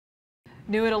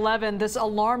New at 11, this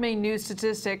alarming new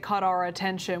statistic caught our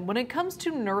attention. When it comes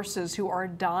to nurses who are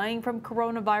dying from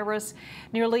coronavirus,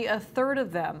 nearly a third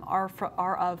of them are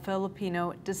of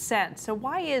Filipino descent. So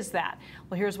why is that?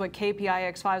 Well, here's what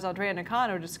KPIX5's Andrea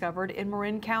Nakano discovered in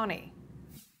Marin County.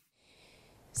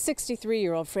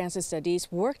 63-year-old Francis Sadis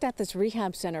worked at this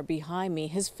rehab center behind me.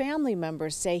 His family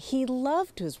members say he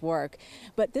loved his work,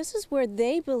 but this is where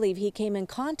they believe he came in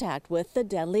contact with the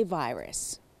deadly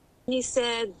virus. He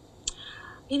said,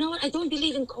 "You know what, I don't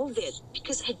believe in COVID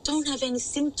because I don't have any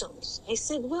symptoms." I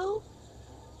said, "Well,"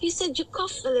 he said, "you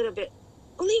coughed a little bit."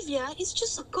 "Olivia, it's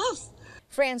just a cough."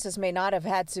 Francis may not have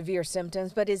had severe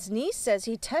symptoms, but his niece says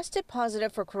he tested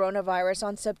positive for coronavirus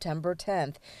on September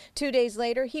 10th. 2 days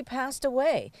later, he passed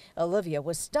away. Olivia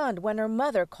was stunned when her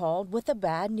mother called with the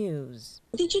bad news.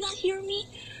 "Did you not hear me?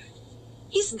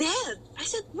 He's dead." I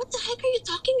said, "What the heck are you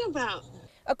talking about?"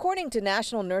 According to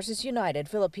National Nurses United,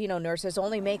 Filipino nurses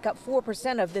only make up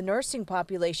 4% of the nursing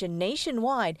population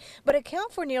nationwide, but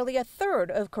account for nearly a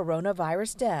third of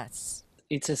coronavirus deaths.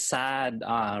 It's a sad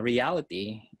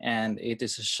reality, and it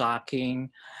is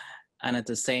shocking. And at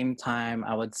the same time,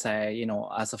 I would say,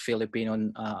 as a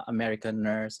Filipino American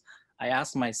nurse, I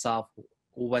ask myself,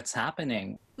 what's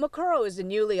happening? Macaro is the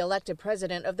newly elected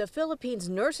president of the Philippines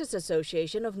Nurses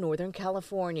Association of Northern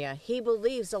California. He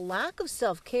believes a lack of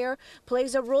self-care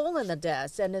plays a role in the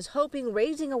deaths and is hoping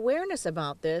raising awareness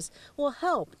about this will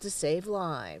help to save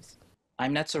lives.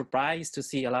 I'm not surprised to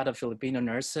see a lot of Filipino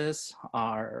nurses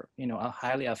are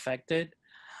highly affected.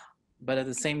 But at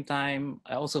the same time,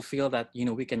 I also feel that,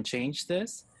 we can change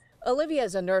this. Olivia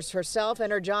is a nurse herself,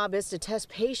 and her job is to test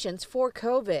patients for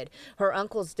COVID. Her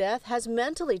uncle's death has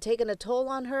mentally taken a toll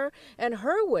on her, and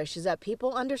her wish is that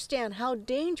people understand how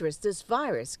dangerous this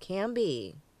virus can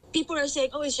be. People are saying,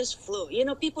 "Oh, it's just flu."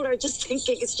 People are just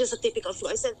thinking it's just a typical flu.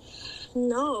 I said,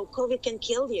 "No, COVID can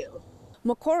kill you."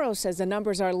 Macaro says the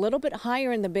numbers are a little bit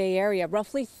higher in the Bay Area.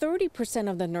 Roughly 30%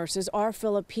 of the nurses are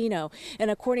Filipino. And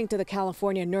according to the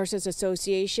California Nurses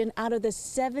Association, out of the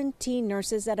 17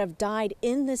 nurses that have died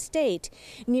in the state,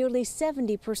 nearly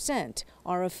 70%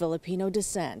 are of Filipino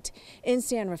descent. In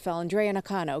San Rafael, Andrea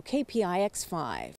Nakano, KPIX5.